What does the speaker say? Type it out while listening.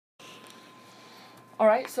All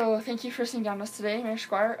right, so thank you for sitting down with us today, Mayor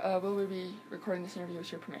Squire. Will we be recording this interview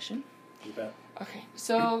with your permission? You bet. Okay,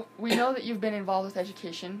 so we know that you've been involved with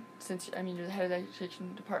education since, you're the head of the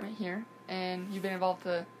education department here, and you've been involved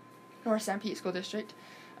with the North Sanpete School District,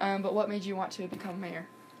 but what made you want to become mayor?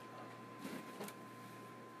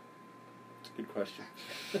 Good question.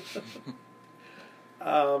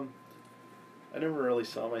 I never really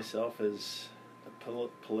saw myself as a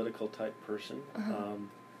political type person.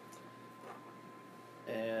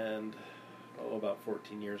 And about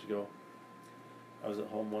 14 years ago, I was at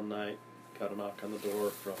home one night, got a knock on the door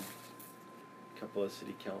from a couple of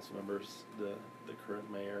city council members, the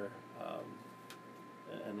current mayor,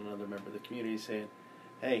 and another member of the community saying,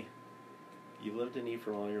 "Hey, you've lived in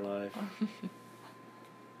Ephraim all your life.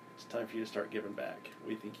 It's time for you to start giving back.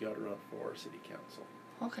 We think you ought to run for city council."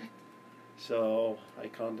 Okay. So I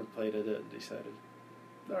contemplated it and decided,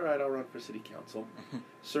 all right, I'll run for city council.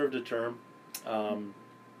 Served a term.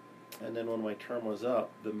 And then when my term was up,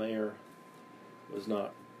 the mayor was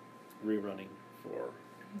not rerunning for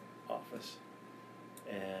office.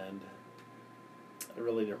 And I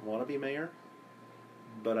really didn't want to be mayor,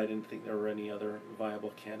 but I didn't think there were any other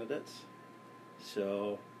viable candidates.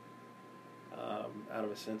 So out of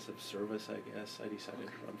a sense of service, I guess, I decided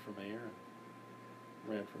to run for mayor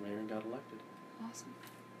and ran for mayor and got elected. Awesome.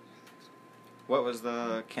 What was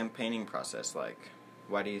the campaigning process like?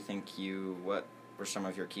 Why do you think what were some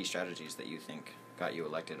of your key strategies that you think got you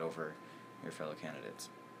elected over your fellow candidates?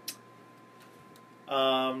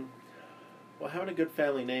 Well, having a good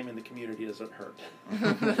family name in the community doesn't hurt.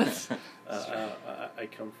 I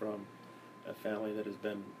come from a family that has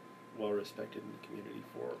been well respected in the community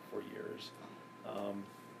for years.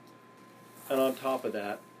 And on top of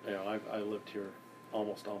that, I lived here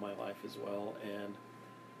almost all my life as well, and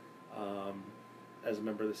as a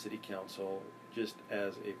member of the city council, just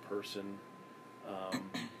as a person,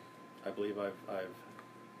 I believe I've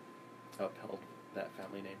upheld that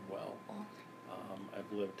family name well.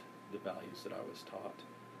 I've lived the values that I was taught.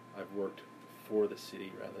 I've worked for the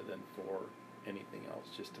city rather than for anything else,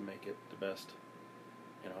 just to make it the best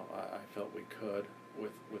I felt we could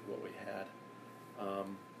with what we had.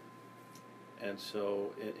 And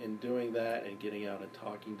so in doing that and getting out and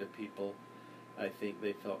talking to people, I think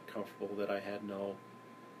they felt comfortable that I had no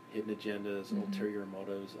hidden agendas, ulterior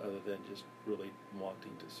motives, other than just really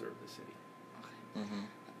wanting to serve the city. Okay.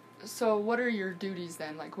 So what are your duties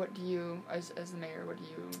then? Like, what do you, as the mayor, what do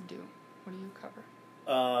you do? What do you cover?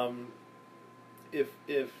 If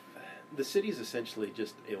the city is essentially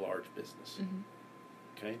just a large business,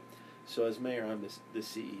 okay? So as mayor, I'm the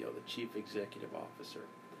CEO, the chief executive officer.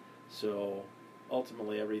 So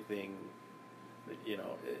ultimately everything,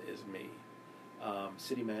 is me.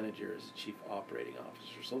 City manager is the chief operating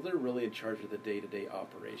officer. So they're really in charge of the day-to-day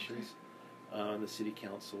operations. The city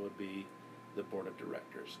council would be the board of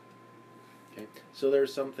directors. Okay, so there are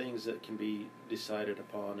some things that can be decided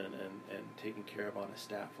upon and taken care of on a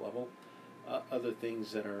staff level. Other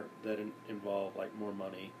things that involve like more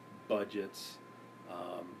money, budgets,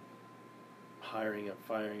 hiring and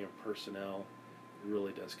firing of personnel,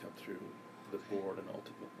 really does come through the board and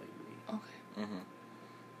ultimately me. Okay.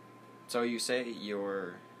 So you say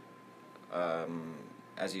you're,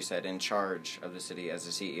 as you said, in charge of the city as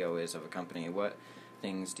the CEO is of a company. What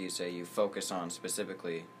things do you say you focus on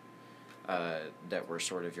specifically that were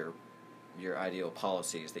sort of your ideal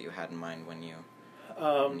policies that you had in mind when you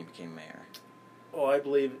became mayor? Well, I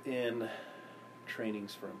believe in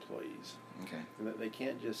trainings for employees. Okay. And that they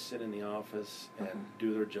can't just sit in the office and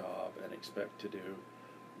do their job and expect to do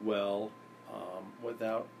well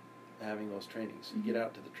without having those trainings. You get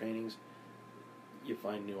out to the trainings, you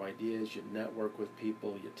find new ideas, you network with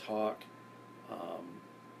people, you talk,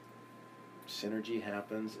 synergy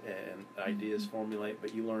happens and ideas formulate,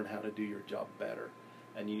 but you learn how to do your job better.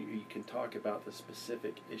 And you can talk about the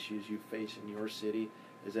specific issues you face in your city.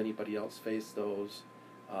 Has anybody else faced those?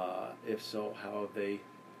 If so, how have they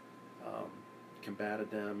combated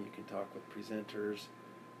them? You can talk with presenters,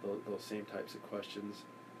 those same types of questions.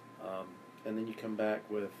 And then you come back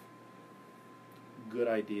with good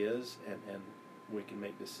ideas, and we can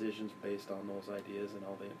make decisions based on those ideas and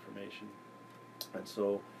all the information. And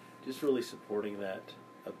so just really supporting that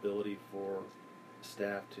ability for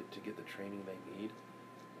staff to get the training they need,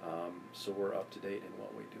 so we're up to date in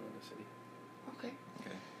what we do in the city. Okay.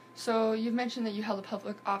 So you've mentioned that you held a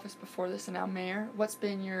public office before this and now mayor. What's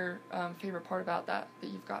been your favorite part about that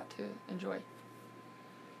you've got to enjoy?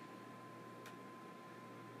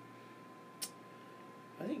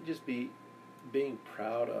 I think just being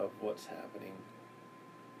proud of what's happening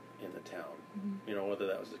in the town. Whether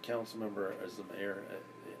that was a council member or as the mayor,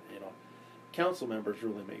 council members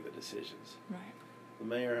really make the decisions. Right. The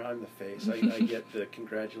mayor, I'm the face. I get the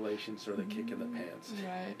congratulations or the kick in the pants.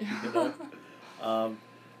 Right. You know?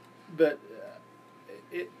 But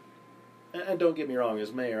it, and don't get me wrong,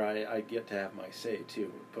 as mayor, I get to have my say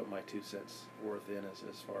too, put my 2 cents worth in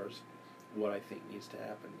as far as what I think needs to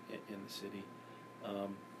happen in the city.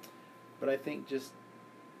 But I think just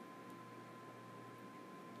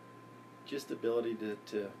ability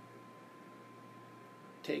to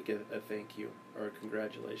take a thank you or a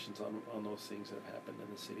congratulations on those things that have happened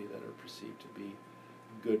in the city that are perceived to be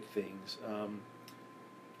good things.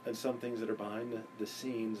 And some things that are behind the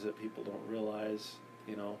scenes that people don't realize,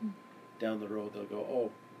 you know, down the road they'll go, oh,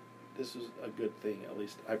 this is a good thing. At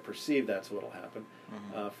least I perceive that's what'll happen.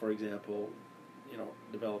 Mm-hmm. For example, you know,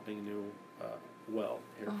 developing a new well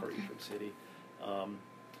here for Ephraim City,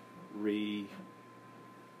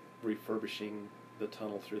 refurbishing the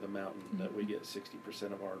tunnel through the mountain that we get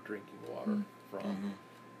 60% of our drinking water from.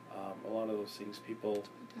 A lot of those things people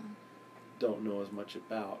don't know as much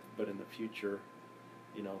about, but in the future,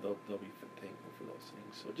 you know, they'll be thankful for those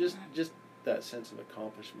things. So just that sense of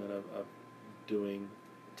accomplishment of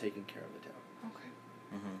taking care of the town. Okay.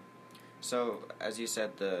 Mm-hmm. So, as you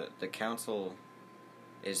said, the council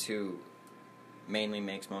is who mainly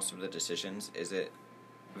makes most of the decisions. Is it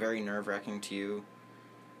very nerve-wracking to you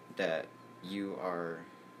that you are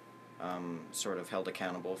sort of held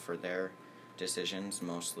accountable for their decisions,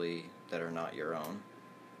 mostly that are not your own?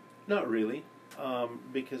 Not really,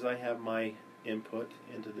 because I have my input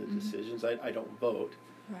into the decisions. I don't vote,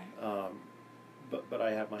 Right. but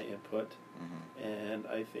I have my input, Mm-hmm. and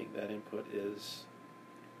I think that input is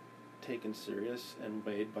taken serious and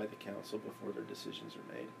weighed by the council before their decisions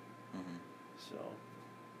are made. Mm-hmm. So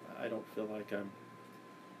I don't feel like I'm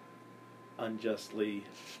unjustly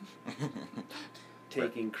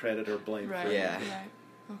taking credit or blame Right. for Yeah. anything. Right.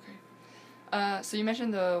 Okay. So you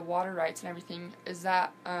mentioned the water rights and everything. Is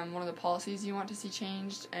that one of the policies you want to see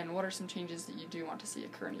changed? And what are some changes that you do want to see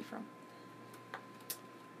occur in Ephraim?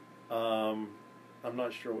 I'm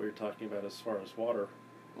not sure what you're talking about as far as water.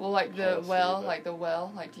 Well, like the Policy, well, but- like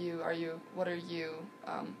what are you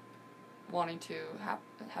wanting to have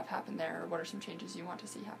happen there, or what are some changes you want to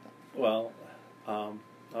see happen? Well,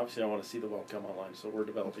 obviously I want to see the well come online, so we're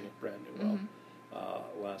developing a brand new well.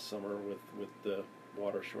 Last summer with the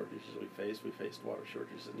water shortages we faced water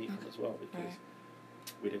shortages in Ephraim as well, because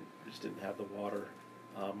we just didn't have the water.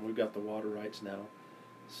 We've got the water rights now,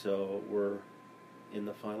 so we're in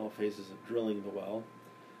the final phases of drilling the well.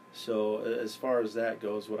 So as far as that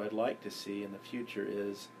goes, what I'd like to see in the future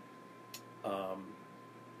is,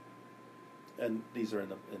 and these are in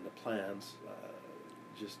the plans,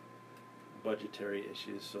 just budgetary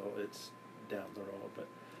issues, so it's down the road.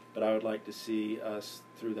 But I would like to see us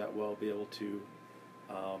through that well be able to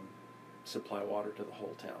supply water to the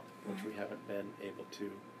whole town, which we haven't been able to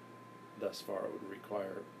thus far. It would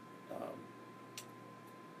require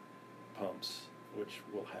pumps, which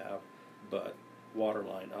we'll have, but water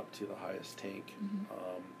line up to the highest tank.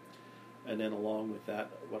 And then along with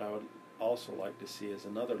that, what I would also like to see is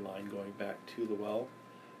another line going back to the well,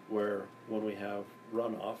 where when we have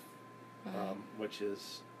runoff, which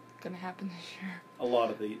is Gonna happen this year. a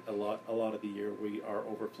lot of the year, we are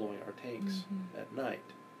overflowing our tanks at night,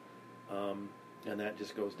 and that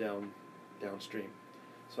just goes downstream.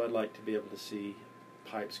 So I'd like to be able to see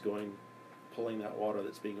pipes pulling that water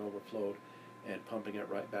that's being overflowed and pumping it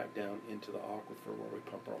right back down into the aquifer where we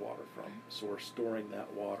pump our water from. Okay. So we're storing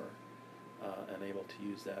that water and able to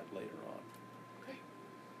use that later on. Okay.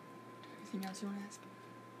 Anything else you want to ask?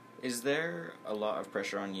 Is there a lot of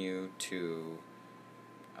pressure on you to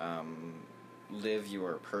live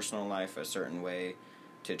your personal life a certain way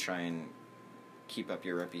to try and keep up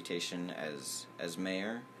your reputation as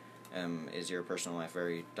mayor? Is your personal life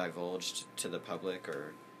very divulged to the public,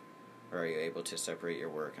 or are you able to separate your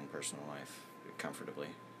work and personal life comfortably?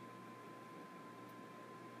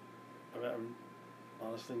 I've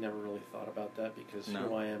honestly never really thought about that, because No.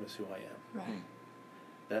 who I am is who I am. Right.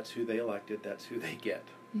 That's who they elected. That's who they get.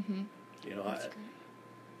 You know, That's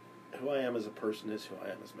great. who I am as a person is who I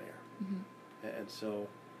am as mayor. And so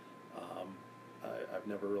I've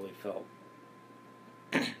never really felt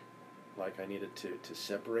like I needed to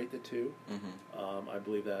separate the two. I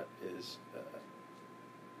believe that is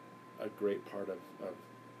a great part of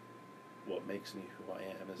what makes me who I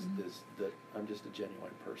am is that I'm just a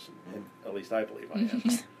genuine person, and at least I believe I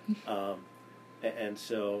am. And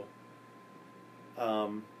so,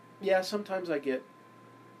 yeah, sometimes I get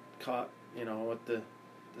caught, you know, at the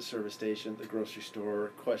service station, the grocery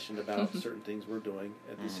store, questioned about certain things we're doing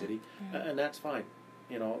at the city, and that's fine.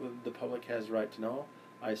 You know, the public has the right to know.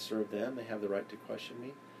 I serve them. They have the right to question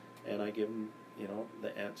me, and I give them,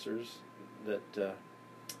 the answers that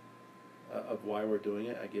of why we're doing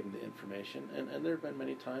it. I give them the information, and there have been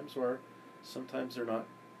many times where sometimes they're not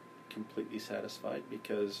completely satisfied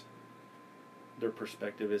because their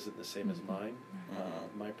perspective isn't the same as mine.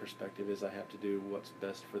 My perspective is I have to do what's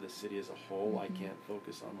best for the city as a whole. I can't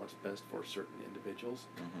focus on what's best for certain individuals.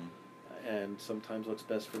 And sometimes what's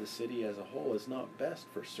best for the city as a whole is not best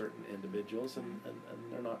for certain individuals, and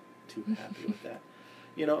they're not too happy with that.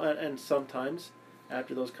 And sometimes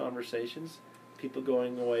after those conversations, people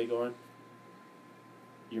going away going,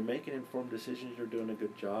 you're making informed decisions, you're doing a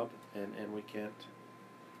good job, and we can't,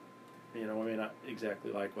 we may not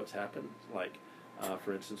exactly like what's happened. Like,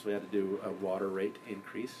 for instance, we had to do a water rate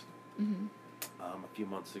increase a few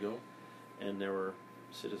months ago, and there were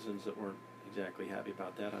citizens that weren't exactly happy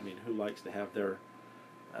about that. I mean, who likes to have their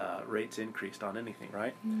rates increased on anything,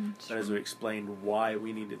 right? But as we explained why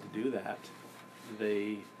we needed to do that,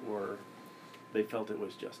 they felt it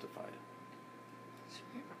was justified.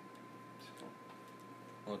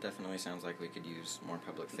 Well, it definitely sounds like we could use more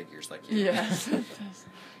public figures like you. Yes.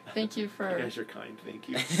 Thank you for... You guys are kind. Thank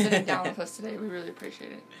you. sitting down with us today. We really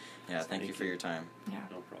appreciate it. Yeah, thank you for your time. Yeah.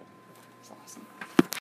 No problem. It's awesome.